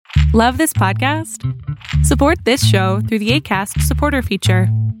Love this podcast? Support this show through the Acast supporter feature.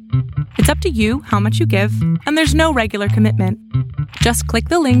 It's up to you how much you give, and there's no regular commitment. Just click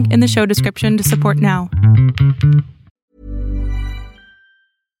the link in the show description to support now.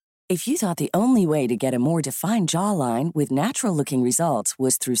 If you thought the only way to get a more defined jawline with natural-looking results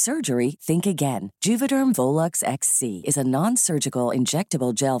was through surgery, think again. Juvederm Volux XC is a non-surgical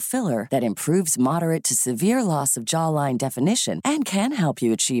injectable gel filler that improves moderate to severe loss of jawline definition and can help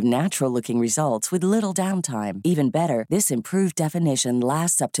you achieve natural-looking results with little downtime. Even better, this improved definition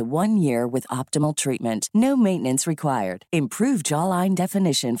lasts up to 1 year with optimal treatment. No maintenance required. Improve jawline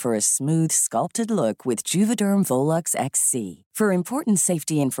definition for a smooth, sculpted look with Juvederm Volux XC. For important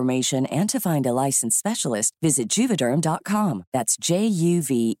safety information and to find a licensed specialist, visit Juvederm.com. That's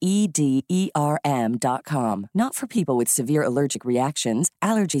Juvederm.com. Not for people with severe allergic reactions,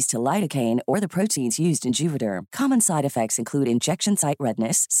 allergies to lidocaine, or the proteins used in Juvederm. Common side effects include injection site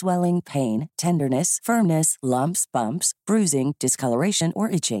redness, swelling, pain, tenderness, firmness, lumps, bumps, bruising, discoloration, or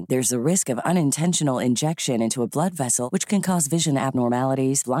itching. There's a risk of unintentional injection into a blood vessel, which can cause vision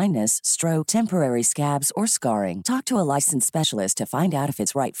abnormalities, blindness, stroke, temporary scabs, or scarring. Talk to a licensed specialist to find out if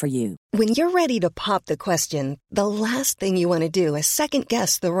it's right for you. When you're ready to pop the question, the last thing you want to do is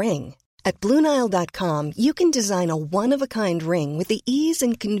second-guess the ring. At BlueNile.com, you can design a one-of-a-kind ring with the ease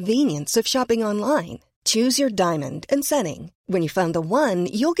and convenience of shopping online. Choose your diamond and setting. When you find the one,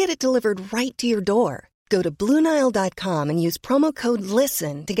 you'll get it delivered right to your door. Go to BlueNile.com and use promo code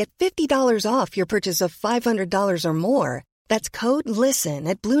LISTEN to get $50 off your purchase of $500 or more. That's code LISTEN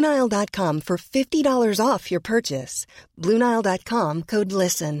at BlueNile.com for $50 off your purchase. BlueNile.com, code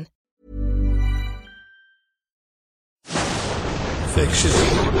LISTEN. Fiction,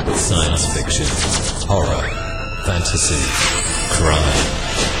 science fiction, horror, fantasy, crime,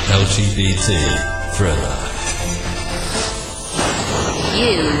 LGBT, thriller.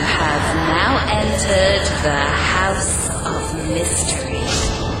 You have now entered the House of Mystery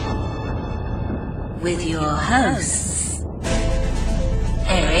with your hosts,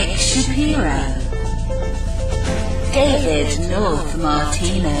 Eric Shapiro, David North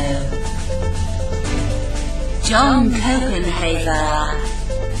Martino, John Copenhaver,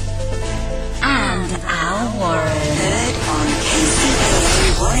 and Al Warren. Heard on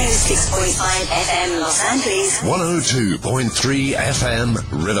KCAA 106.5 FM Los Angeles, 102.3 FM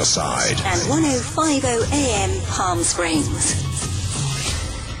Riverside, and 105.0 AM Palm Springs.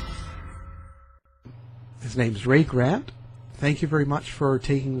 His name's Ray Grant. Thank you very much for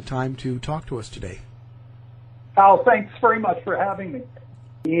taking the time to talk to us today. Al, thanks very much for having me.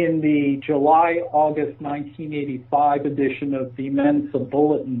 In the July-August 1985 edition of the Mensa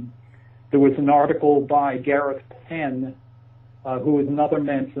Bulletin, there was an article by Gareth Penn, who is another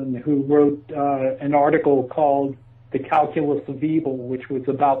Mensa, who wrote an article called The Calculus of Evil, which was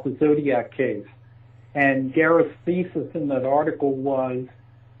about the Zodiac case. And Gareth's thesis in that article was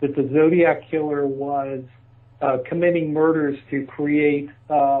that the Zodiac killer was committing murders to create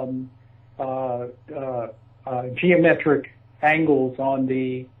geometric angles on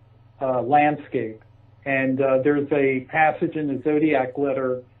the landscape. And there's a passage in the Zodiac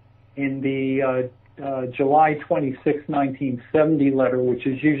letter in the July 26, 1970 letter, which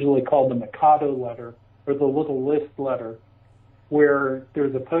is usually called the Mikado letter, or the Little List letter, where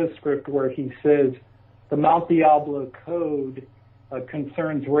there's a postscript where he says, the Mount Diablo code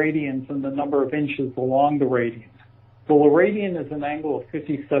concerns radians and the number of inches along the radians. Well, a radian is an angle of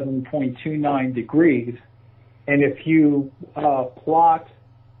 57.29 degrees, and if you plot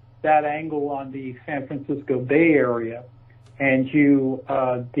that angle on the San Francisco Bay Area, and you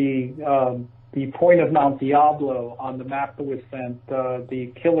the point of Mount Diablo on the map that was sent,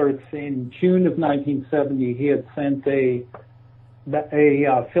 the killer in June of 1970, he had sent a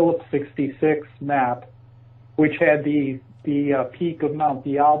Phillips 66 map, which had the peak of Mount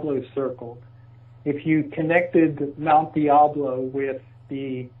Diablo circled. If you connected Mount Diablo with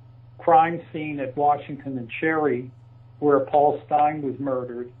the crime scene at Washington and Cherry, where Paul Stein was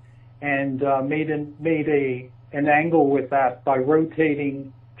murdered, and made an angle with that by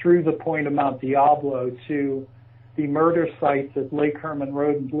rotating through the point of Mount Diablo to the murder sites at Lake Herman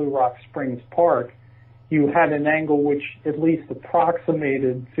Road and Blue Rock Springs Park, you had an angle which at least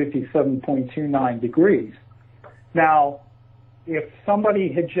approximated 57.29 degrees. Now, if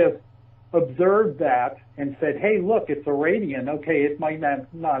somebody had just observed that and said, hey, look, it's a radian, okay, it might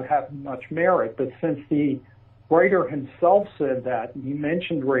not have much merit, but since the writer himself said that, and he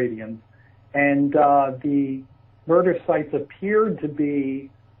mentioned radians, and the murder sites appeared to be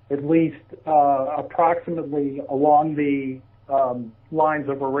at least approximately along the lines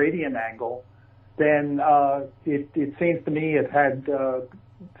of a radian angle, then it seems to me it had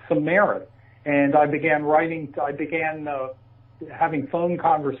some merit. And I began having phone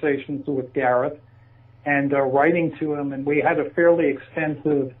conversations with Gareth and writing to him, and we had a fairly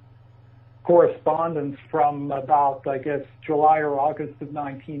extensive correspondence from about, I guess, July or August of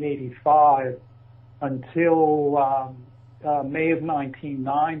 1985 until May of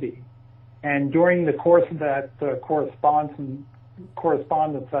 1990. And during the course of that correspondence,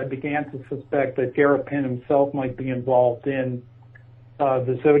 I began to suspect that Gareth Penn himself might be involved in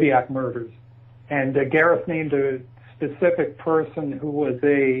the Zodiac murders. And Gareth named a specific person who was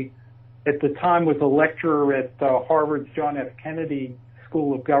at the time was a lecturer at Harvard's John F. Kennedy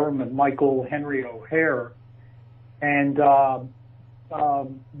School of Government, Michael Henry O'Hare. And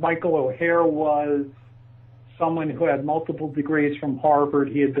Michael O'Hare was someone who had multiple degrees from Harvard.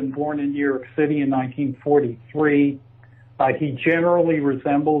 He had been born in New York City in 1943. He generally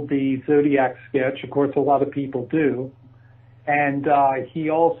resembled the Zodiac sketch. Of course, a lot of people do. And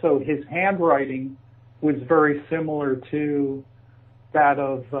his handwriting was very similar to that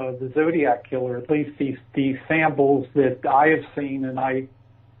of the Zodiac killer, at least these samples that I have seen. And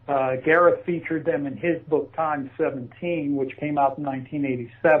Gareth featured them in his book, Time 17, which came out in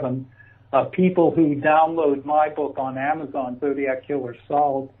 1987. People who download my book on Amazon, Zodiac Killer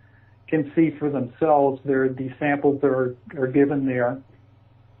Solved, can see for themselves. These samples are given there.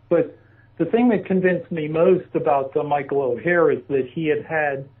 But the thing that convinced me most about Michael O'Hare is that he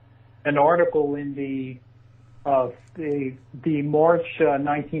had an article in the March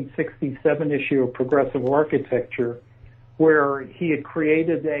 1967 issue of Progressive Architecture, where he had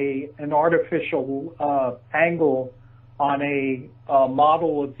created an artificial angle on a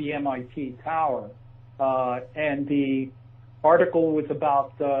model of the MIT Tower, and the article was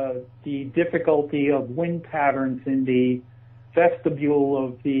about the difficulty of wind patterns in the vestibule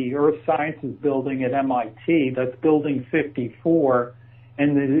of the Earth Sciences building at MIT. That's Building 54,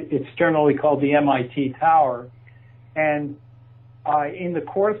 and it's generally called the MIT Tower. And in the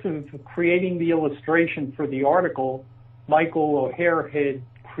course of creating the illustration for the article, Michael O'Hare had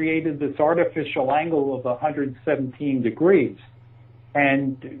created this artificial angle of 117 degrees.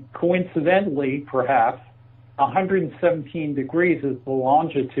 And coincidentally, perhaps, 117 degrees is the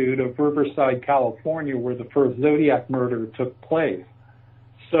longitude of Riverside, California, where the first Zodiac murder took place.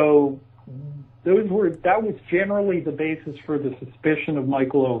 So that was generally the basis for the suspicion of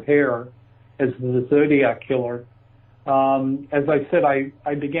Michael O'Hare as the Zodiac killer. As I said,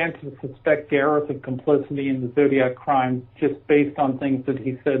 I began to suspect Gareth of complicity in the Zodiac crimes just based on things that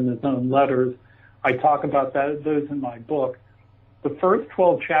he said in his own letters. I talk about those in my book. The first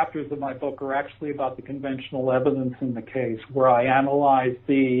 12 chapters of my book are actually about the conventional evidence in the case, where I analyze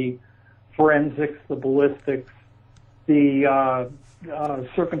the forensics, the ballistics, the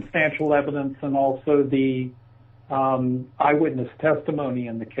circumstantial evidence, and also the eyewitness testimony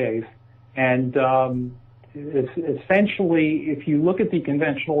in the case. And essentially, if you look at the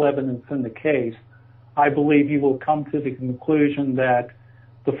conventional evidence in the case, I believe you will come to the conclusion that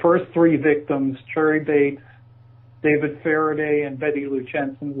the first three victims, Cherry Bates, David Faraday, and Betty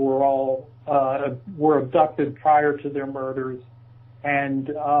Luchenson, were abducted prior to their murders. And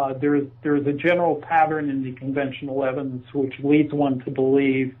there's a general pattern in the conventional evidence which leads one to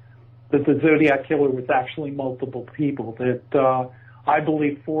believe that the Zodiac killer was actually multiple people, that I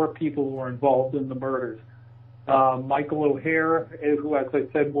believe 4 people were involved in the murders. Michael O'Hare, who, as I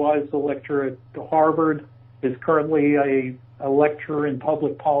said, was a lecturer at Harvard, is currently a lecturer in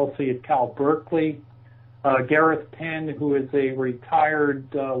public policy at Cal Berkeley. Gareth Penn, who is a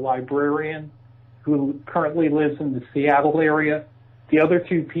retired librarian who currently lives in the Seattle area. The other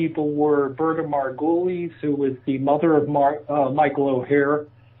 2 people were Berta Margulies, who was the mother of Michael O'Hare.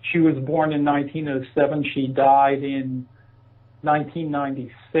 She was born in 1907. She died in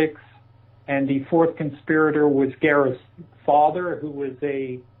 1996. And the 4th conspirator was Gareth's father, who was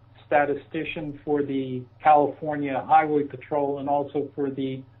a statistician for the California Highway Patrol and also for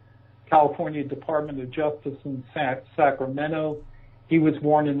the California Department of Justice in Sacramento. He was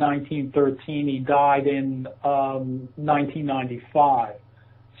born in 1913. He died in 1995.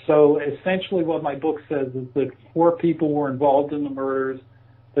 So essentially what my book says is that 4 people were involved in the murders,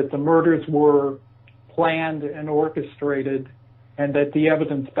 that the murders were planned and orchestrated, and that the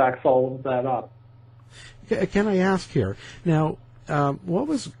evidence backs all of that up. Can I ask here, now, what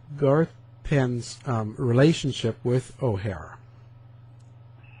was Gareth Penn's relationship with O'Hare?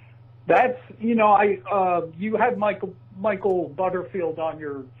 That's, you had Michael Butterfield on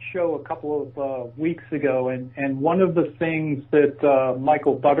your show a couple of weeks ago, and one of the things that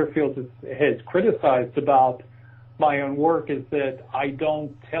Michael Butterfield has criticized about my own work is that I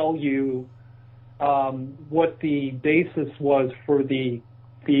don't tell you what the basis was for the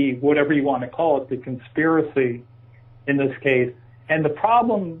the whatever you want to call it, the conspiracy in this case. And the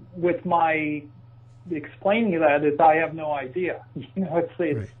problem with my explaining that is I have no idea.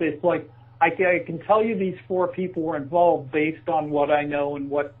 It's like I can tell you these 4 people were involved based on what I know and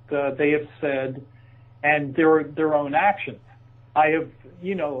what they have said and their own actions. I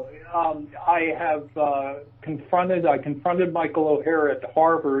confronted Michael O'Hare at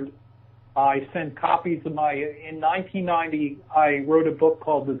Harvard. I sent copies of in 1990, I wrote a book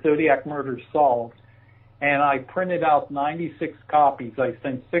called The Zodiac Murders Solved, and I printed out 96 copies. I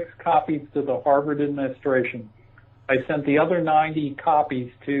sent 6 copies to the Harvard administration. I sent the other 90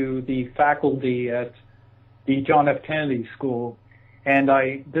 copies to the faculty at the John F. Kennedy School, and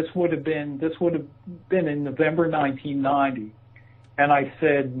this would have been in November 1990. And I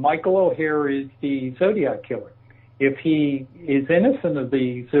said, Michael O'Hare is the Zodiac killer. If he is innocent of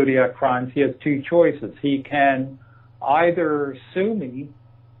the Zodiac crimes, he has 2 choices. He can either sue me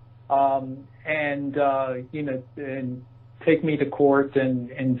and take me to court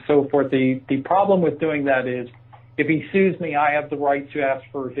and so forth. The problem with doing that is if he sues me, I have the right to ask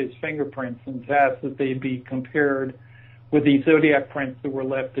for his fingerprints and to ask that they be compared with the Zodiac prints that were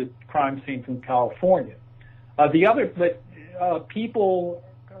left at crime scenes in California. People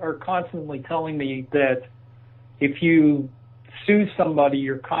are constantly telling me that if you sue somebody,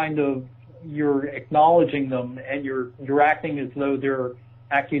 you're acknowledging them and you're acting as though their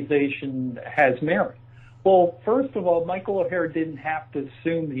accusation has merit. Well, first of all, Michael O'Hare didn't have to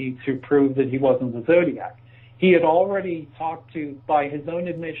sue me to prove that he wasn't the Zodiac. He had already by his own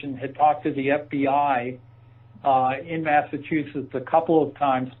admission, had talked to the FBI in Massachusetts a couple of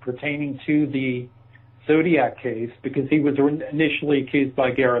times pertaining to the Zodiac case because he was initially accused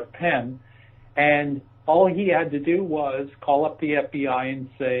by Gareth Penn, and all he had to do was call up the FBI and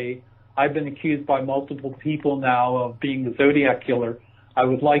say, I've been accused by multiple people now of being the Zodiac killer. I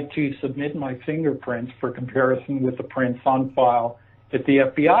would like to submit my fingerprints for comparison with the prints on file at the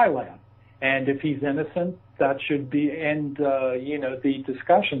FBI lab. And if he's innocent, that should end the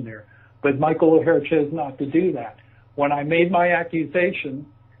discussion there. But Michael O'Hare chose not to do that. When I made my accusation,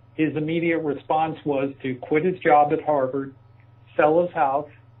 his immediate response was to quit his job at Harvard, sell his house,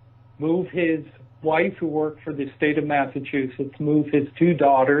 move his wife, who worked for the state of Massachusetts, move his 2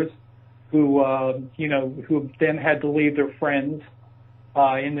 daughters, who then had to leave their friends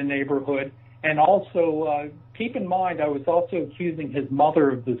in the neighborhood. And also, keep in mind, I was also accusing his mother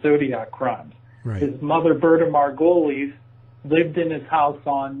of the Zodiac crimes. Right. His mother, Berta Margolis, lived in his house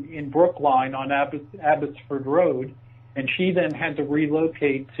in Brookline on Abbotsford Road, and she then had to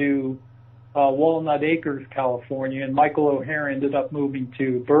relocate to Walnut Acres, California, and Michael O'Hare ended up moving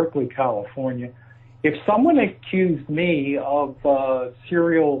to Berkeley, California. If someone accused me of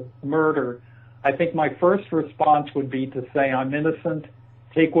serial murder, I think my first response would be to say, I'm innocent,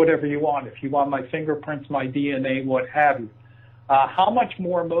 take whatever you want. If you want my fingerprints, my DNA, what have you. How much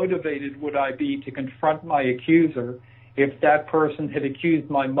more motivated would I be to confront my accuser if that person had accused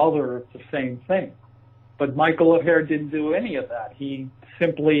my mother of the same thing? But Michael O'Hare didn't do any of that. He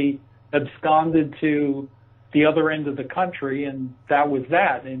simply absconded to the other end of the country, and that was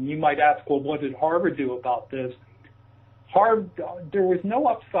that. And you might ask, well, what did Harvard do about this? There was no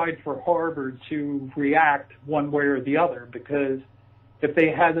upside for Harvard to react one way or the other, because if they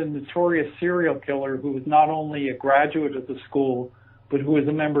had a notorious serial killer who was not only a graduate of the school, but who was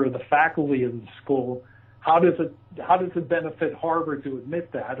a member of the faculty of the school, how does it benefit Harvard to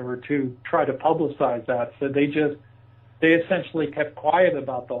admit that or to try to publicize that? So they essentially kept quiet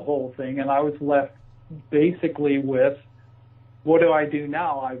about the whole thing, and I was left basically with, what do I do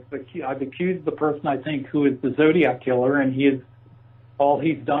now? I've accused the person I think who is the Zodiac killer, and all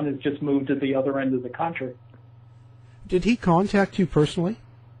he's done is just moved to the other end of the country. Did he contact you personally?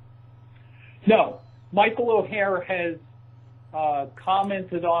 No. Michael O'Hare has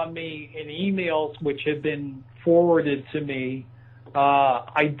commented on me in emails which have been forwarded to me.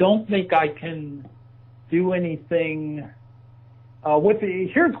 I don't think I can do anything.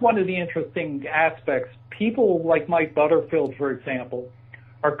 Here's one of the interesting aspects. People like Mike Butterfield, for example,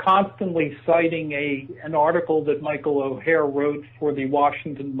 are constantly citing an article that Michael O'Hare wrote for the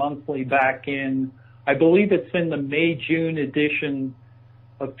Washington Monthly back in, I believe it's in the May-June edition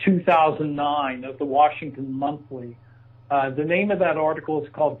of 2009 of the Washington Monthly. The name of that article is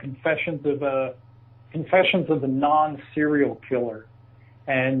called Confessions of a Non-Serial Killer.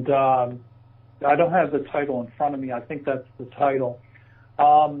 And I don't have the title in front of me. I think that's the title.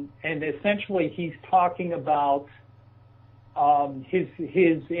 And essentially he's talking about his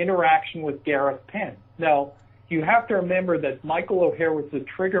interaction with Gareth Penn. Now, you have to remember that Michael O'Hare was the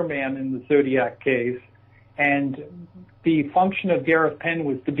trigger man in the Zodiac case, and the function of Gareth Penn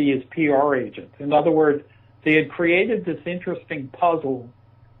was to be his PR agent. In other words, they had created this interesting puzzle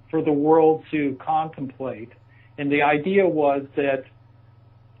for the world to contemplate. And the idea was that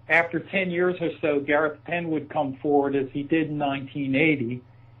after 10 years or so, Gareth Penn would come forward, as he did in 1980,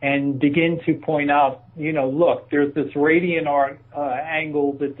 and begin to point out, look, there's this radiant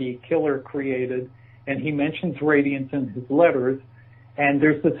angle that the killer created, and he mentions radiance in his letters. And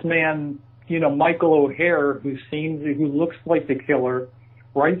there's this man, Michael O'Hare, who looks like the killer,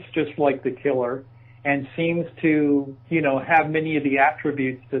 writes just like the killer, and seems to, have many of the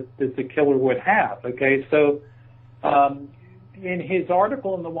attributes that the killer would have. Okay, so in his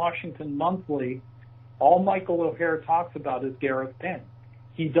article in the Washington Monthly, all Michael O'Hare talks about is Gareth Penn.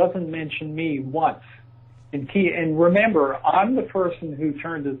 He doesn't mention me once. And remember, I'm the person who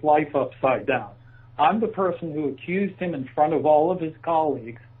turned his life upside down. I'm the person who accused him in front of all of his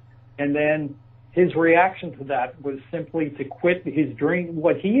colleagues, and then his reaction to that was simply to quit his dream.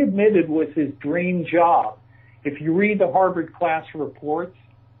 What he admitted was his dream job. If you read the Harvard class reports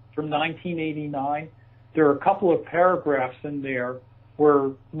from 1989, there are a couple of paragraphs in there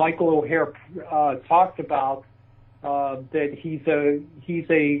where Michael O'Hare talked about that he's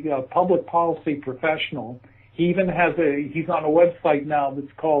a public policy professional. He even he's on a website now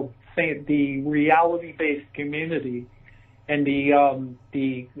that's called the Reality-Based Community, and the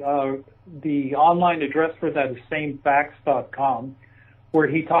online address for that is sanefacts.com, where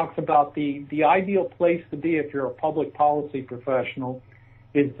he talks about the ideal place to be if you're a public policy professional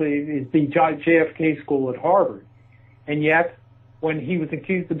is the JFK School at Harvard. And yet, when he was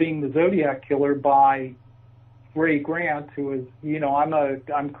accused of being the Zodiac Killer by Ray Grant, who is,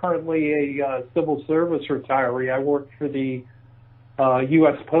 I'm currently a civil service retiree. I worked for the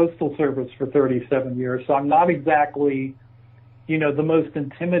U.S. Postal Service for 37 years, so I'm not exactly, the most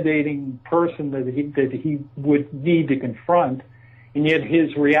intimidating person that he would need to confront. And yet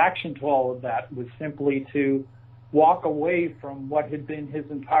his reaction to all of that was simply to walk away from what had been his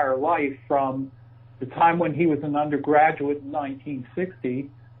entire life, from the time when he was an undergraduate in 1960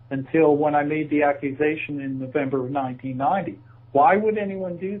 until when I made the accusation in November of 1990. Why would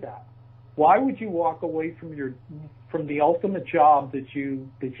anyone do that? Why would you walk away from the ultimate job what you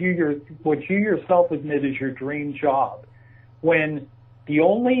yourself admit is your dream job, when the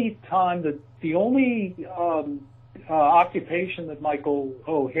only occupation that Michael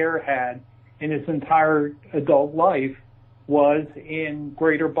O'Hare had in his entire adult life was in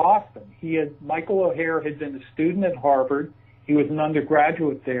Greater Boston. Michael O'Hare had been a student at Harvard. He was an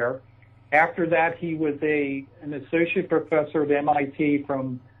undergraduate there. After that, he was an associate professor at MIT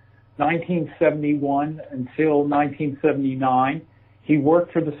from 1971 until 1979. He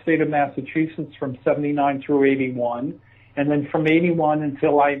worked for the state of Massachusetts from 79 through 81. And then from 81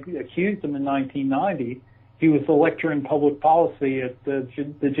 until I accused him in 1990, he was a lecturer in public policy at the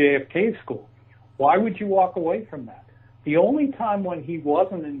JFK School. Why would you walk away from that? The only time when he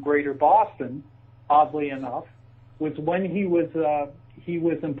wasn't in Greater Boston, oddly enough, was when he was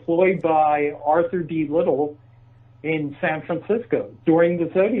employed by Arthur D. Little in San Francisco during the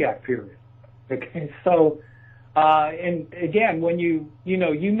Zodiac period. Okay, so and again, when you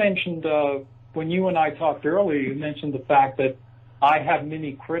mentioned when you and I talked earlier, you mentioned the fact that I have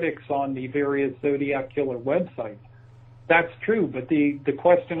many critics on the various Zodiac Killer websites. That's true, but the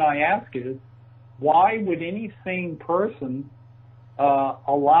question I ask is, why would any sane person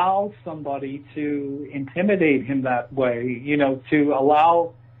allow somebody to intimidate him that way, to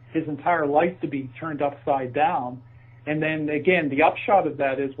allow his entire life to be turned upside down? And then, again, the upshot of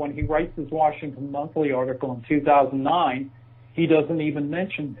that is when he writes his Washington Monthly article in 2009, he doesn't even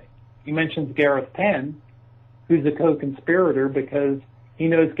mention me. He mentions Gareth Penn, who's a co-conspirator, because he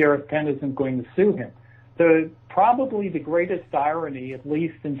knows Gareth Penn isn't going to sue him. So probably the greatest irony, at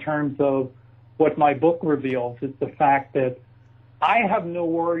least in terms of what my book reveals, is the fact that I have no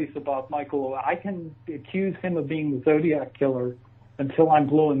worries about Michael. I can accuse him of being the Zodiac Killer until I'm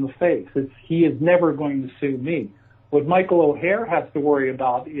blue in the face. He is never going to sue me. What Michael O'Hare has to worry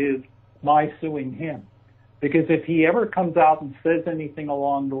about is my suing him. Because if he ever comes out and says anything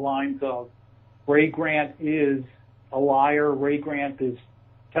along the lines of Ray Grant is a liar, Ray Grant is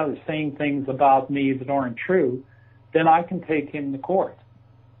kind of saying things about me that aren't true, then I can take him to court.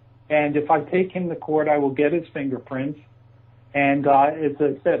 And if I take him to court, I will get his fingerprints. And as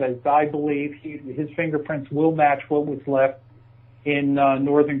I said, I believe his fingerprints will match what was left in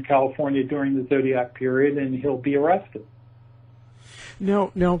Northern California during the Zodiac period, and he'll be arrested.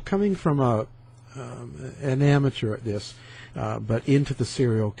 Now coming from an amateur at this, but into the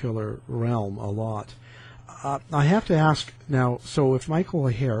serial killer realm a lot, I have to ask now, so if Michael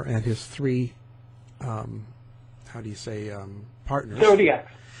O'Hare and his three partners. Zodiac.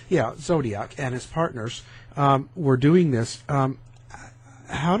 Yeah, Zodiac and his partners were doing this.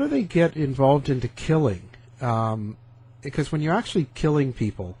 How do they get involved into killing? Because when you're actually killing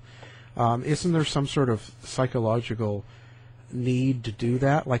people, isn't there some sort of psychological need to do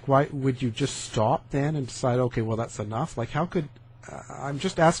that? Like, why would you just stop then and decide, okay, well, that's enough? Like, how could... I'm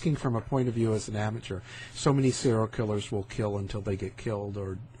just asking from a point of view as an amateur. So many serial killers will kill until they get killed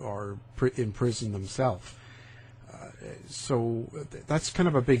or imprison themselves. So that's kind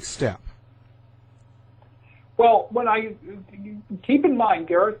of a big step. Well, keep in mind,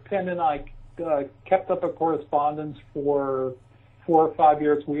 Gareth Penn and I kept up a correspondence for 4 or 5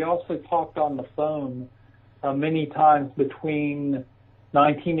 years. We also talked on the phone many times between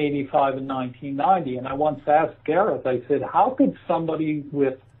 1985 and 1990, and I once asked Gareth, I said, how could somebody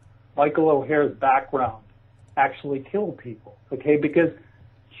with Michael O'Hare's background actually kill people? Okay, because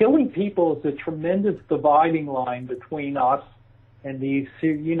killing people is a tremendous dividing line between us and these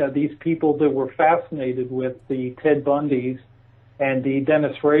people that were fascinated with the Ted Bundys and the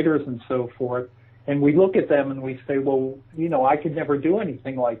Dennis Raders and so forth. And we look at them and we say, well, I could never do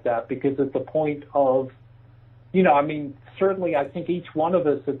anything like that, because at the point of, certainly I think each one of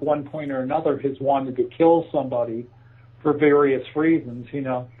us at one point or another has wanted to kill somebody for various reasons,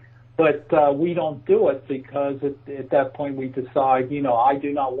 but we don't do it because at that point we decide, I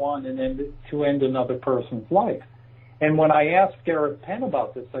do not want to end another person's life. And when I asked Gareth Penn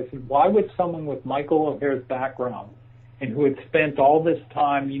about this, I said, why would someone with Michael O'Hare's background and who had spent all this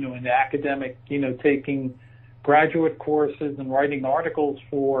time, in academic, taking graduate courses and writing articles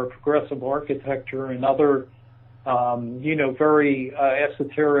for Progressive Architecture and other, very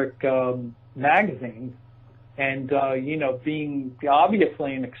esoteric magazines, and, being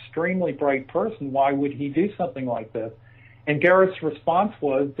obviously an extremely bright person, why would he do something like this? And Gareth's response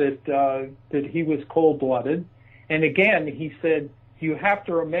was that he was cold-blooded. And again, he said, you have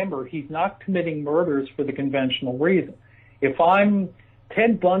to remember, he's not committing murders for the conventional reason. If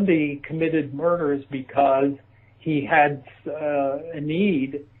Ted Bundy committed murders because he had a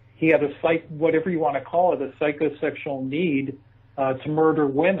need, he had whatever you want to call it, a psychosexual need to murder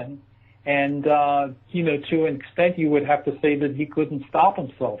women. And, to an extent, you would have to say that he couldn't stop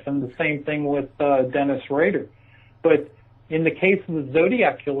himself. And the same thing with Dennis Rader. But in the case of the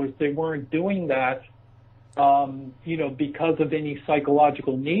Zodiac killers, they weren't doing that, because of any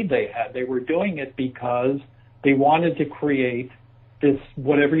psychological need they had. They were doing it because they wanted to create this,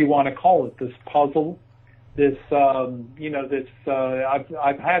 whatever you want to call it, this puzzle, this, I've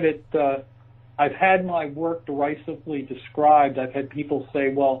had my work derisively described. I've had people say,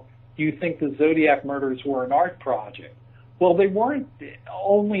 well, do you think the Zodiac murders were an art project? Well, they weren't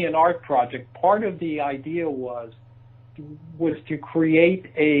only an art project. Part of the idea was to create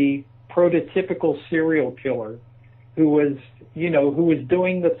a prototypical serial killer who was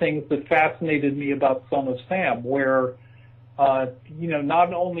doing the things that fascinated me about Son of Sam, where,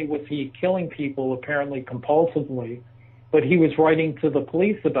 not only was he killing people apparently compulsively, but he was writing to the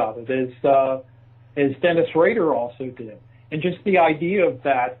police about it, as Dennis Rader also did. And just the idea of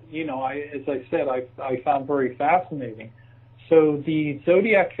that, as I said, I found very fascinating. So the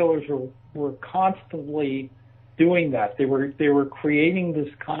Zodiac killers were constantly doing that. They were creating this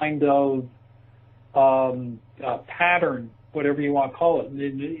kind of pattern, whatever you want to call it.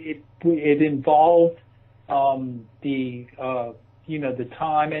 It involved the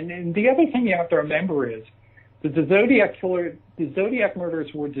time. And the other thing you have to remember is that the Zodiac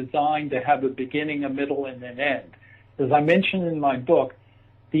murders were designed to have a beginning, a middle, and an end. As I mentioned in my book,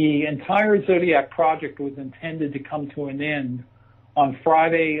 the entire Zodiac project was intended to come to an end on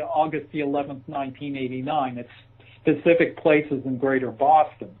Friday, August the 11th, 1989, at specific places in Greater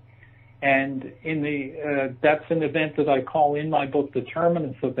Boston. And that's an event that I call in my book the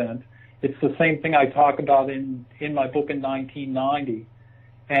Terminus event. It's the same thing I talk about in my book in 1990.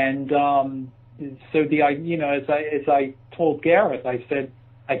 And so as I told Gareth, I said,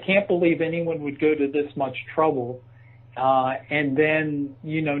 I can't believe anyone would go to this much trouble and then,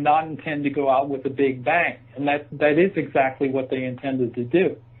 not intend to go out with a big bang. And that is exactly what they intended to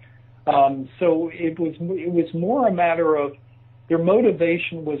do. So it was more a matter of their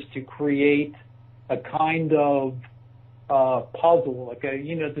motivation was to create a kind of puzzle, like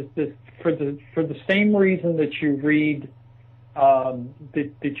for the same reason that you read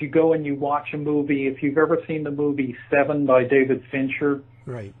that you go and you watch a movie. If you've ever seen the movie Seven by David Fincher,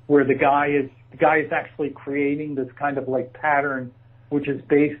 right, where the guy is actually creating this kind of like pattern, which is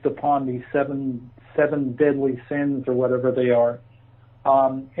based upon these seven deadly sins or whatever they are.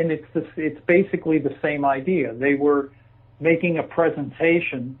 And it's basically the same idea. They were making a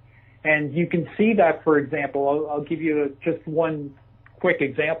presentation, And you can see that, for example, I'll give you just one quick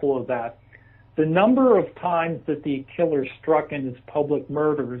example of that. The number of times that the killer struck in his public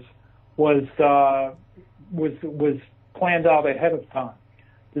murders was planned out ahead of time.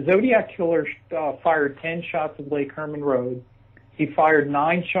 The Zodiac killer fired 10 shots at Lake Herman Road. He fired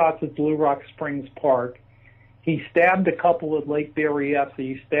 9 shots at Blue Rock Springs Park. He stabbed a couple at Lake Berryessa.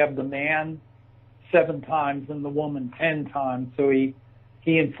 He stabbed the man 7 times and the woman 10 times. So he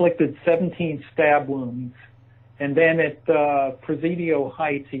inflicted 17 stab wounds. And then at Presidio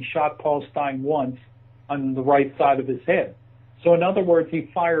Heights, he shot Paul Stine once on the right side of his head. So in other words,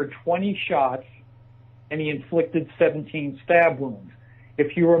 he fired 20 shots and he inflicted 17 stab wounds.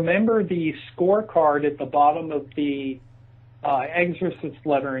 If you remember the scorecard at the bottom of the exorcist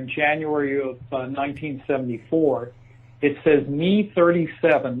letter in January of 1974, it says me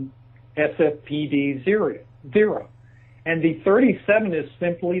 37, SFPD 0. And the 37 is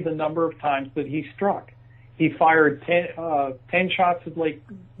simply the number of times that he struck. He fired 10 shots at Lake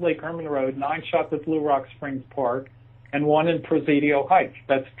Herman Road, 9 shots at Blue Rock Springs Park, and 1 in Presidio Heights.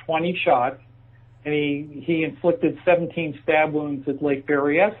 That's 20 shots, and he inflicted 17 stab wounds at Lake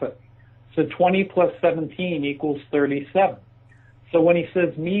Berryessa. So 20 plus 17 equals 37. So when he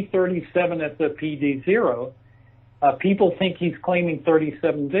says me 37 at the PD 0, people think he's claiming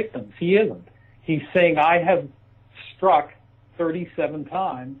 37 victims. He isn't. He's saying I have struck 37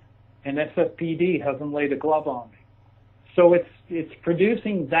 times, and SFPD hasn't laid a glove on me. So it's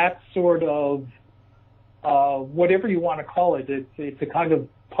producing that sort of whatever you want to call it. It's a kind of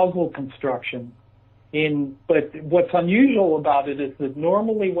puzzle construction. But what's unusual about it is that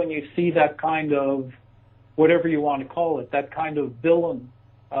normally when you see that kind of whatever you want to call it, that kind of villain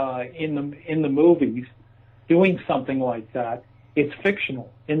in the movies doing something like that, it's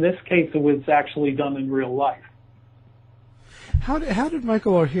fictional. In this case, it was actually done in real life. How did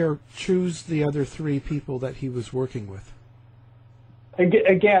Michael O'Hare choose the other 3 people that he was working with?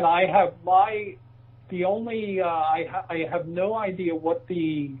 Again, I have no idea what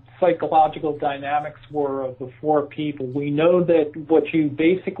the psychological dynamics were of the 4 people. We know that what you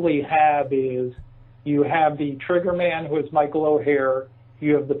basically have is you have the trigger man, who is Michael O'Hare,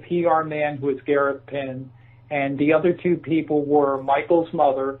 you have the PR man, who is Gareth Penn, and the other 2 people were Michael's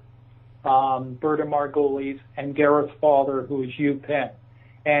mother, Berta Margulies, and Gareth's father, who is Hugh Penn.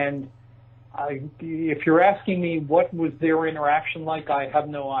 And if you're asking me what was their interaction like, I have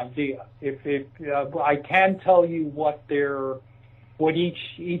no idea. I can tell you what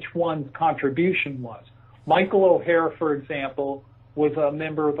each one's contribution was. Michael O'Hare, for example, was a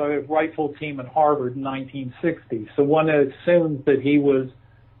member of a rifle team at Harvard in 1960, so one assumes that he was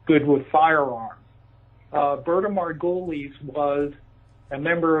good with firearms. Berta Margulies was a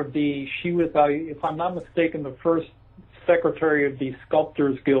member of she was, if I'm not mistaken, the first secretary of the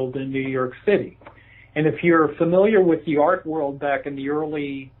Sculptors Guild in New York City. And if you're familiar with the art world back in the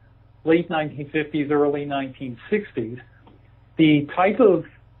late 1950s, early 1960s, the type of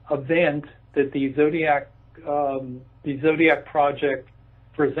event that the Zodiac Project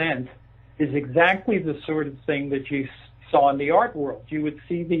presents is exactly the sort of thing that you saw in the art world. You would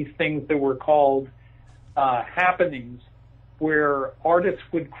see these things that were called happenings, where artists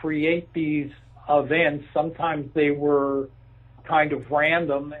would create these events. Sometimes they were kind of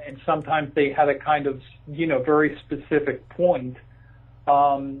random, and sometimes they had a kind of, very specific point.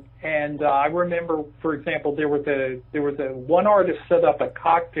 And I remember, for example, there was one artist set up a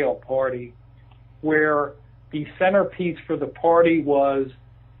cocktail party where the centerpiece for the party was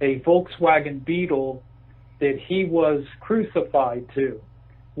a Volkswagen Beetle that he was crucified to,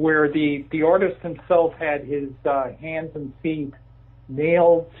 where the artist himself had his hands and feet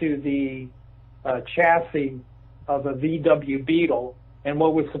nailed to the chassis of a VW Beetle, and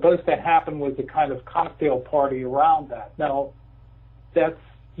what was supposed to happen was a kind of cocktail party around that. Now, that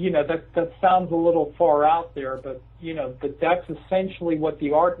sounds a little far out there, but that's essentially what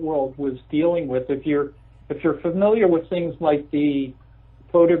the art world was dealing with. If you're familiar with things like the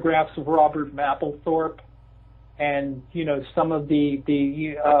photographs of Robert Mapplethorpe, and some of the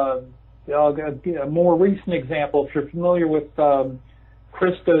more recent example, if you're familiar with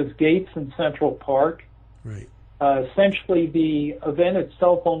Christo's Gates in Central Park, right? Essentially, the event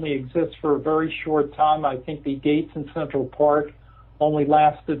itself only exists for a very short time. I think the Gates in Central Park only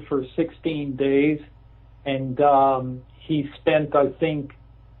lasted for 16 days, and he spent, I think,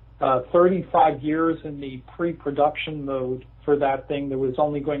 35 years in the pre-production mode for that thing that was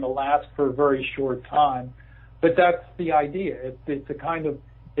only going to last for a very short time. But that's the idea. It's a kind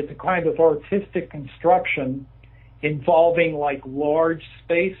of artistic construction involving like large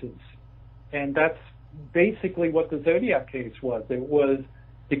spaces, and that's basically what the Zodiac case was. It was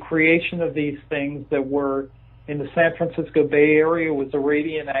the creation of these things that were in the San Francisco Bay Area was a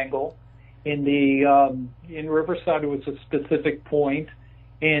radian angle. In Riverside, it was a specific point.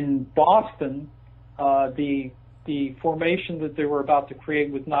 In Boston, the formation that they were about to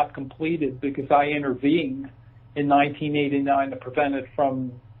create was not completed because I intervened in 1989 to prevent it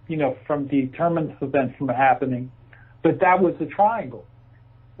from the Terminus event from happening. But that was a triangle.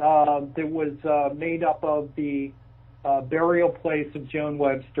 That was made up of the burial place of Joan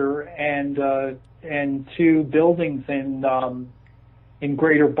Webster and two buildings in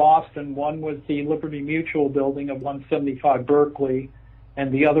Greater Boston. One was the Liberty Mutual building of 175 Berkeley, and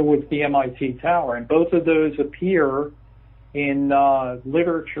the other was the MIT Tower. And both of those appear in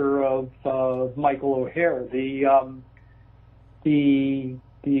literature of Michael O'Hare. The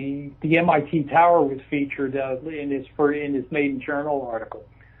MIT Tower was featured in his maiden journal article.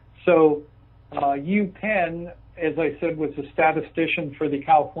 So Hugh Penn, as I said, was a statistician for the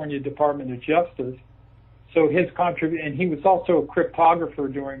California Department of Justice. So his and he was also a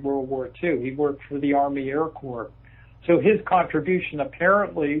cryptographer during World War II. He worked for the Army Air Corps. So his contribution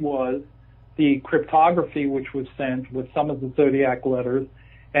apparently was the cryptography which was sent with some of the Zodiac letters,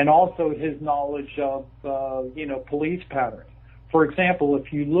 and also his knowledge of police patterns. For example,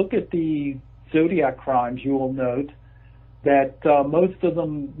 if you look at the Zodiac crimes, you will note that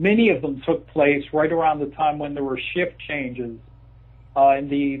many of them took place right around the time when there were shift changes in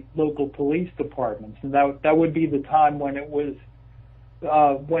the local police departments, and that would be the time when it was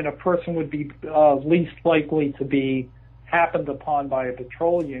when a person would be least likely to be happened upon by a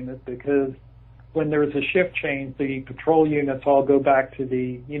patrol unit, because when there's a shift change, the patrol units all go back to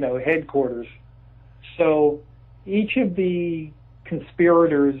the headquarters. So each of the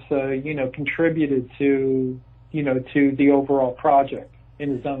conspirators contributed to the overall project in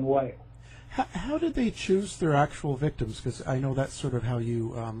his own way. How did they choose their actual victims? Because I know that's sort of how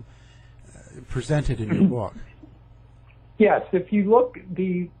you present it in your book. Yes, if you look,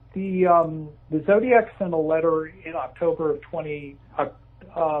 the Zodiac sent a letter in October of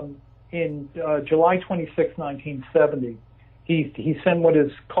July 26, 1970. He sent what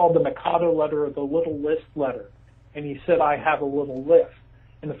is called the Mikado letter, or the little list letter, and he said, "I have a little list."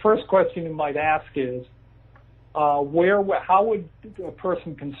 And the first question you might ask is, how would a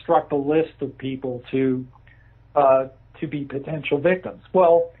person construct a list of people to be potential victims?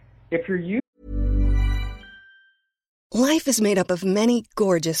 Well, if you're Life is made up of many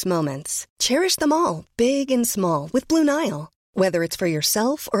gorgeous moments. Cherish them all, big and small, with Blue Nile. Whether it's for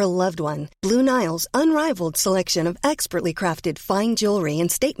yourself or a loved one, Blue Nile's unrivaled selection of expertly crafted fine jewelry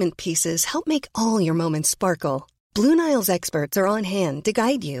and statement pieces help make all your moments sparkle. Blue Nile's experts are on hand to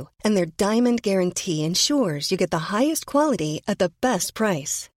guide you, and their diamond guarantee ensures you get the highest quality at the best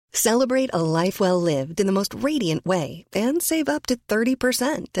price. Celebrate a life well lived in the most radiant way and save up to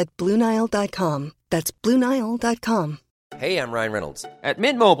 30% at BlueNile.com. That's BlueNile.com. Hey, I'm Ryan Reynolds. At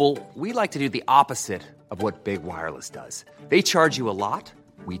Mint Mobile, we like to do the opposite of what Big Wireless does. They charge you a lot,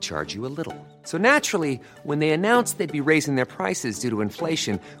 we charge you a little. So naturally, when they announced they'd be raising their prices due to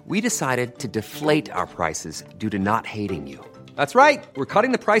inflation, we decided to deflate our prices due to not hating you. That's right. We're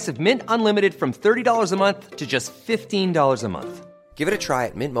cutting the price of Mint Unlimited from $30 a month to just $15 a month. Give it a try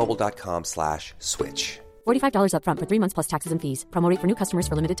at mintmobile.com/switch. $45 up front for 3 months plus taxes and fees. Promo rate for new customers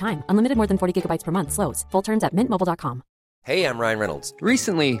for limited time. Unlimited more than 40 gigabytes per month. Slows full terms at mintmobile.com. Hey, I'm Ryan Reynolds.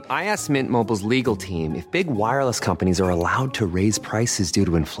 Recently, I asked Mint Mobile's legal team if big wireless companies are allowed to raise prices due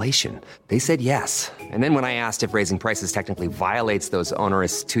to inflation. They said yes. And then when I asked if raising prices technically violates those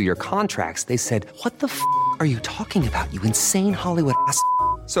onerous 2-year contracts, they said, "What the f*** are you talking about, you insane Hollywood ass?"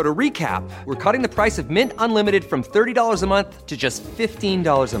 So to recap, we're cutting the price of Mint Unlimited from $30 a month to just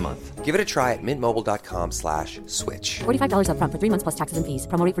 $15 a month. Give it a try at mintmobile.com/switch. $45 up front for 3 months plus taxes and fees.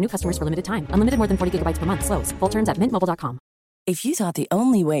 Promo rate for new customers for limited time. Unlimited more than 40 gigabytes per month. Slows full terms at mintmobile.com. If you thought the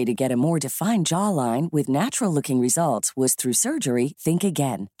only way to get a more defined jawline with natural-looking results was through surgery, think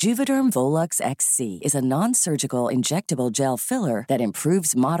again. Juvederm Volux XC is a non-surgical injectable gel filler that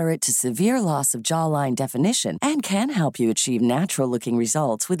improves moderate to severe loss of jawline definition and can help you achieve natural-looking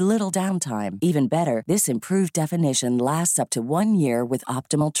results with little downtime. Even better, this improved definition lasts up to 1 year with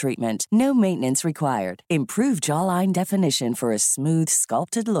optimal treatment. No maintenance required. Improve jawline definition for a smooth,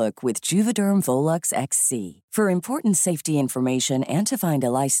 sculpted look with Juvederm Volux XC. For important safety information and to find a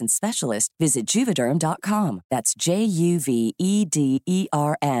licensed specialist, visit Juvederm.com. That's JUVEDERM.com.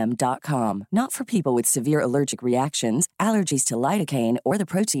 Not for people with severe allergic reactions, allergies to lidocaine, or the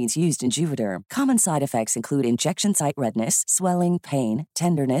proteins used in Juvederm. Common side effects include injection site redness, swelling, pain,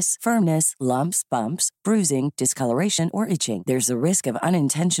 tenderness, firmness, lumps, bumps, bruising, discoloration, or itching. There's a risk of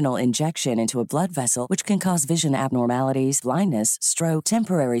unintentional injection into a blood vessel, which can cause vision abnormalities, blindness, stroke,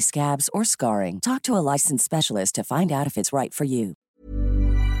 temporary scabs, or scarring. Talk to a licensed specialist to find out if it's right for you.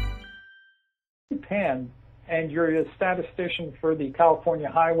 Japan, and you're a statistician for the California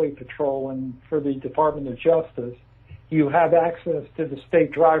Highway Patrol and for the Department of Justice, you have access to the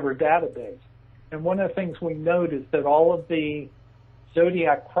state driver database. And one of the things we note is that all of the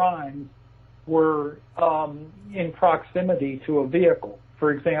Zodiac crimes were in proximity to a vehicle. For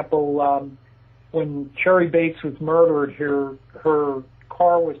example, when Cherry Bates was murdered, her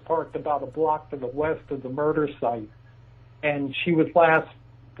car was parked about a block to the west of the murder site, and she was last,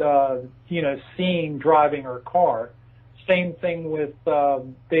 seen driving her car. Same thing with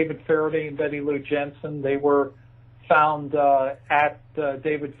David Faraday and Betty Lou Jensen. They were found at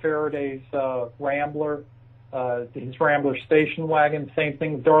David Faraday's Rambler, his Rambler station wagon. Same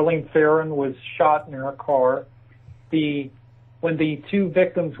thing. Darlene Ferrin was shot in her car. When the two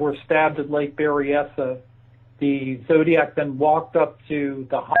victims were stabbed at Lake Berryessa, the Zodiac then walked up to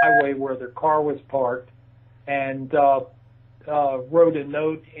the highway where their car was parked and wrote a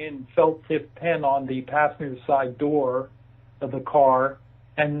note in felt-tip pen on the passenger side door of the car.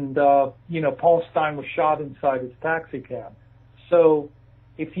 And, Paul Stine was shot inside his taxi cab. So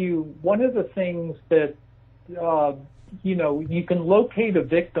one of the things that, you can locate a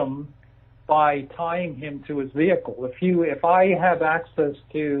victim by tying him to his vehicle. If I have access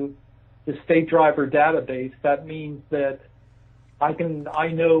to the state driver database, that means that I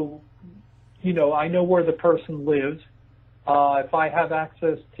know where the person lives. If I have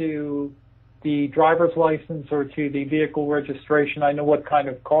access to the driver's license or to the vehicle registration, I know what kind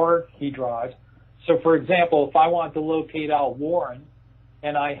of car he drives. So, for example, if I wanted to locate Al Warren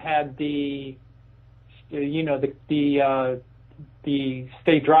and I had the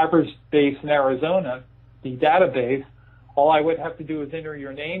state driver's base in Arizona, the database, all I would have to do is enter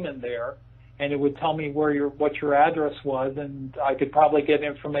your name in there, and it would tell me what your address was, and I could probably get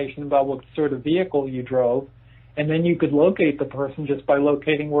information about what sort of vehicle you drove, and then you could locate the person just by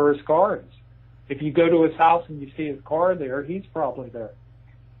locating where his car is. If you go to his house and you see his car there, he's probably there.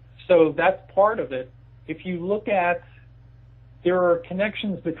 So that's part of it. If you look at, there are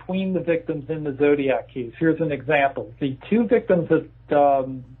connections between the victims in the Zodiac case. Here's an example. The two victims at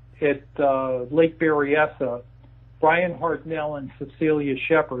Lake Berryessa, Brian Hartnell and Cecilia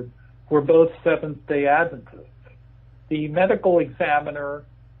Shepard, were both Seventh-day Adventists. The medical examiner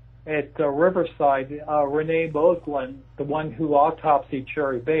at Riverside, Renee Boglin, the one who autopsied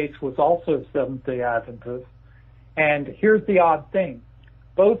Cherry Bates, was also Seventh-day Adventist. And here's the odd thing.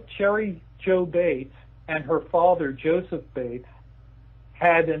 Both Cherry Jo Bates and her father, Joseph Bates,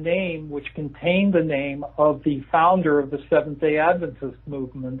 had a name which contained the name of the founder of the Seventh-day Adventist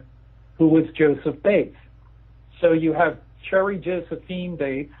movement, who was Joseph Bates. So you have Cherry Josephine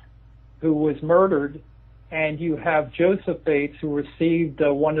Bates, who was murdered, and you have Joseph Bates, who received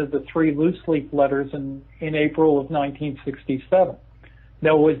one of the 3 loose leaf letters in April of 1967.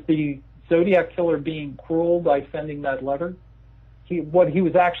 Now, was the Zodiac killer being cruel by sending that letter? What he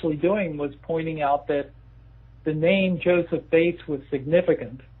was actually doing was pointing out that the name Joseph Bates was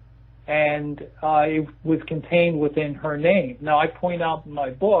significant, and it was contained within her name. Now, I point out in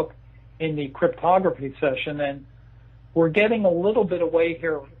my book, in the cryptography session, and we're getting a little bit away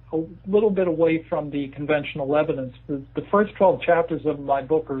from the conventional evidence. The first 12 chapters of my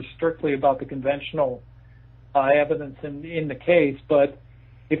book are strictly about the conventional evidence in the case, but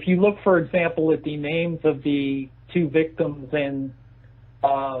if you look, for example, at the names of the 2 victims in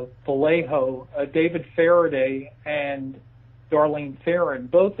Vallejo, David Faraday and Darlene Ferrin,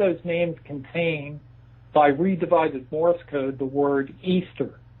 both those names contain, by redivided Morse code, the word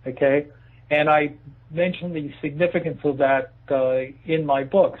Easter, okay? And I mention the significance of that in my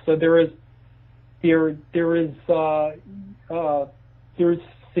book. So there's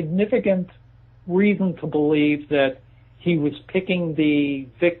significant reason to believe that he was picking the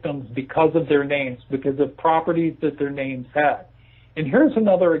victims because of their names, because of properties that their names had. And here's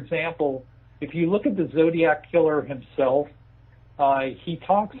another example. If you look at the Zodiac killer himself, he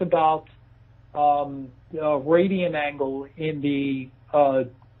talks about radian angle in the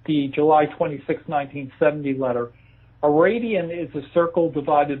July 26, 1970 letter. A radian is a circle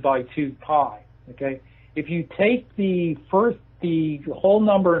divided by 2 pi. Okay, if you take the whole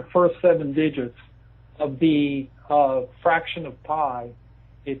number in first 7 digits of the fraction of pi,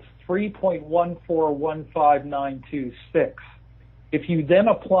 it's 3.1415926. If you then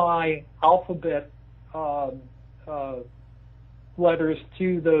apply alphabet letters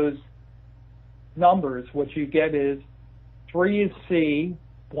to those numbers, what you get is 3 is C,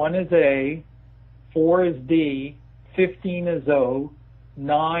 1 is A, 4 is D, 15 is O,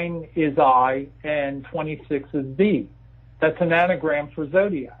 9 is I, and 26 is D. That's an anagram for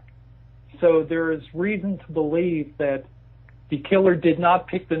zodiac. So there is reason to believe that the killer did not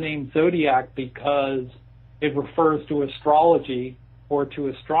pick the name zodiac because it refers to astrology or to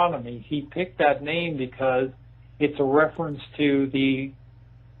astronomy. He picked that name because it's a reference to the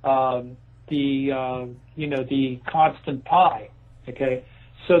constant pi. Okay,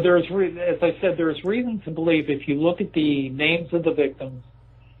 so as I said, there's reason to believe if you look at the names of the victims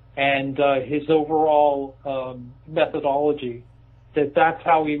and his overall methodology, that's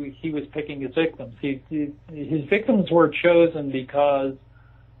how he was picking his victims. His victims were chosen because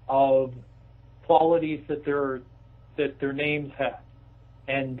of qualities that their names had,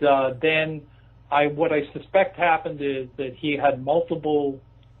 and then what I suspect happened is that he had multiple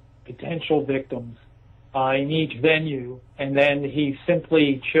potential victims in each venue, and then they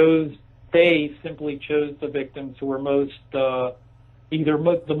simply chose the victims who were most either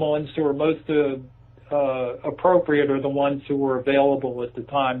the ones who were most appropriate or the ones who were available at the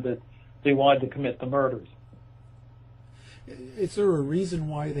time that they wanted to commit the murders. Is there a reason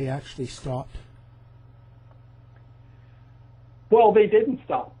why they actually stopped? Well, they didn't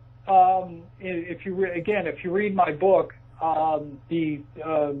stop. If you read my book, I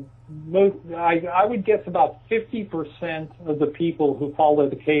would guess about 50% of the people who follow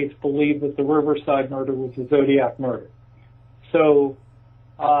the case believe that the Riverside murder was a Zodiac murder. So,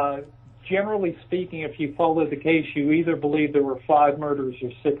 generally speaking, if you follow the case, you either believe there were 5 murders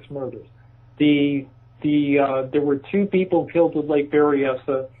or 6 murders. There were 2 people killed at Lake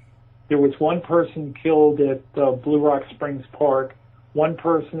Berryessa. There was 1 person killed at Blue Rock Springs Park, 1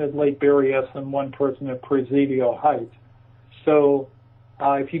 person at Lake Berryessa, and 1 person at Presidio Heights. So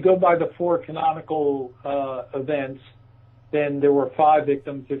if you go by the 4 canonical events, then there were 5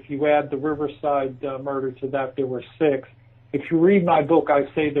 victims. If you add the Riverside murder to that, there were 6. If you read my book, I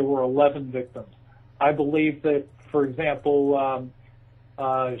say there were 11 victims. I believe that, for example,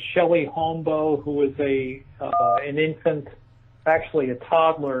 Shelley Holmboe, who was an infant, actually a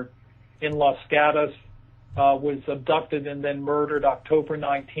toddler, in Los Gatos, was abducted and then murdered October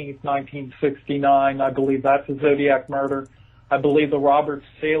 19th, 1969. I believe that's a Zodiac murder. I believe the Robert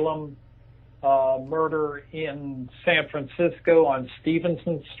Salem murder in San Francisco on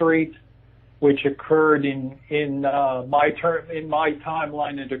Stevenson Street, which occurred in my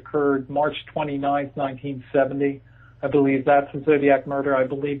timeline, it occurred March 29th, 1970. I believe that's a Zodiac murder. I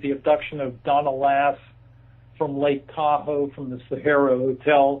believe the abduction of Donna Lass from Lake Tahoe from the Sahara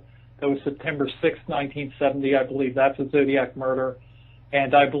Hotel, that was September 6th, 1970. I believe that's a Zodiac murder.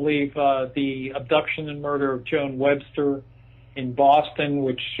 And I believe the abduction and murder of Joan Webster in Boston,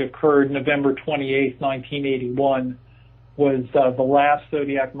 which occurred November 28th, 1981, was the last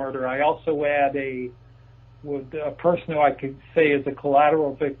Zodiac murder. I also add a person who I could say is a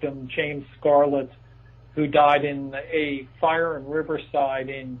collateral victim, James Scarlett, who died in a fire in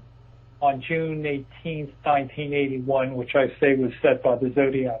Riverside on June 18th, 1981, which I say was set by the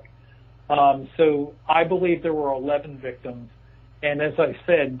Zodiac. So I believe there were 11 victims. And as I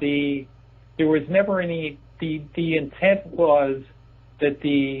said, there was never any, the intent was that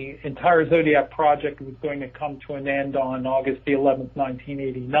the entire Zodiac project was going to come to an end on August the 11th,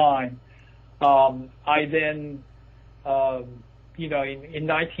 1989. I then, in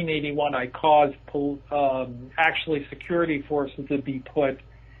 1981, I caused actually security forces to be put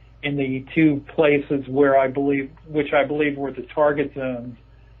in the 2 places which I believe were the target zones.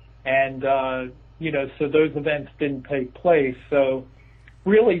 And, so those events didn't take place. So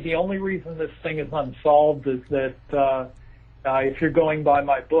really the only reason this thing is unsolved is that, if you're going by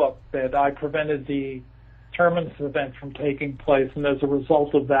my book, that I prevented the terminus event from taking place, and as a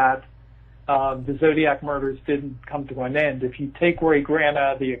result of that, the Zodiac murders didn't come to an end. If you take Ray Grant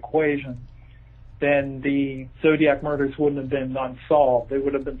out of the equation, then the Zodiac murders wouldn't have been unsolved. They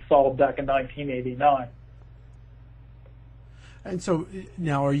would have been solved back in 1989. And so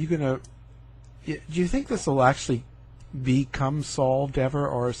now, are you going to? Do you think this will actually become solved ever,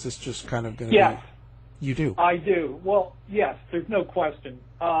 or is this just kind of going to? Yes. You do? I do. Well, yes, there's no question.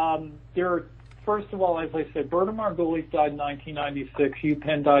 First of all, as I said, Berta Margulies died in 1996. Hugh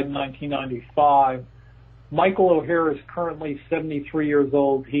Penn died in 1995. Michael O'Hare is currently 73 years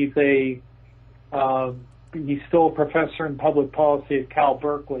old. He's still a professor in public policy at Cal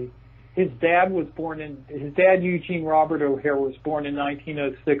Berkeley. his dad, Eugene Robert O'Hare, was born in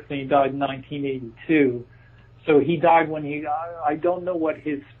 1906 and he died in 1982. So he died when I don't know what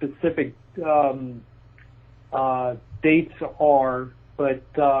his specific dates are, but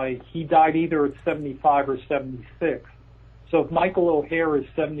he died either at 75 or 76. So if Michael O'Hare is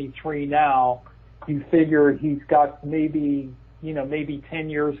 73 now, you figure he's got maybe 10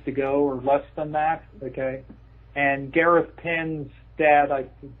 years to go or less than that, okay? And Gareth Penn's dad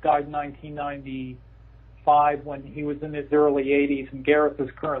died in 1995 when he was in his early 80s, and Gareth is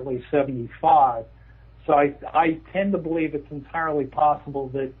currently 75. So I tend to believe it's entirely possible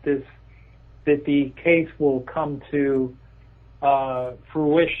that the case will come to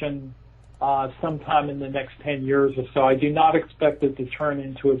fruition sometime in the next 10 years or so. I do not expect it to turn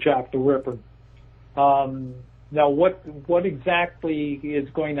into a Jack the Ripper. Now, what exactly is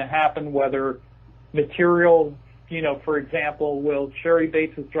going to happen, whether material, for example, will Sherry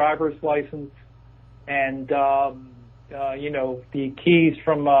Bates' driver's license and, the keys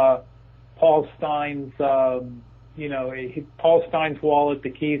from Paul Stein's, Paul Stein's wallet, the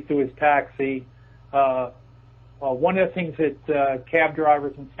keys to his taxi. One of the things that cab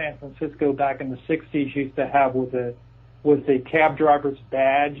drivers in San Francisco back in the 60s used to have was a cab driver's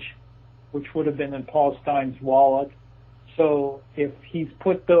badge, which would have been in Paul Stein's wallet. So if he's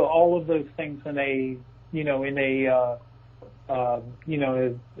put all of those things in a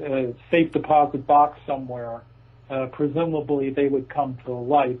safe deposit box somewhere, presumably they would come to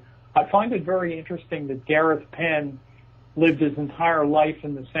light. I find it very interesting that Gareth Penn lived his entire life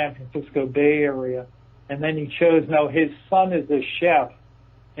in the San Francisco Bay Area, and then his son is a chef